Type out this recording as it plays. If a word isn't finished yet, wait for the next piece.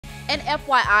And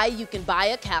FYI, you can buy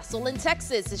a castle in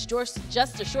Texas. It's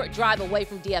just a short drive away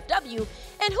from DFW.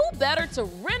 And who better to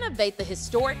renovate the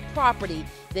historic property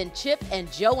than Chip and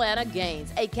Joanna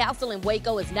Gaines? A castle in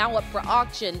Waco is now up for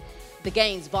auction. The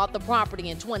Gaines bought the property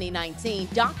in 2019,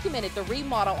 documented the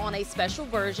remodel on a special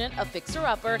version of Fixer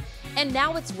Upper, and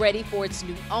now it's ready for its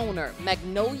new owner,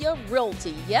 Magnolia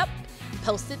Realty. Yep,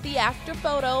 posted the after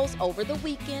photos over the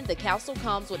weekend. The castle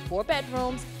comes with 4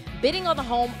 bedrooms. Bidding on the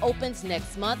home opens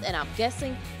next month, and I'm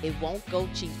guessing it won't go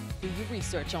cheap. Do your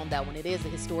research on that one. It is a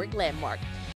historic landmark.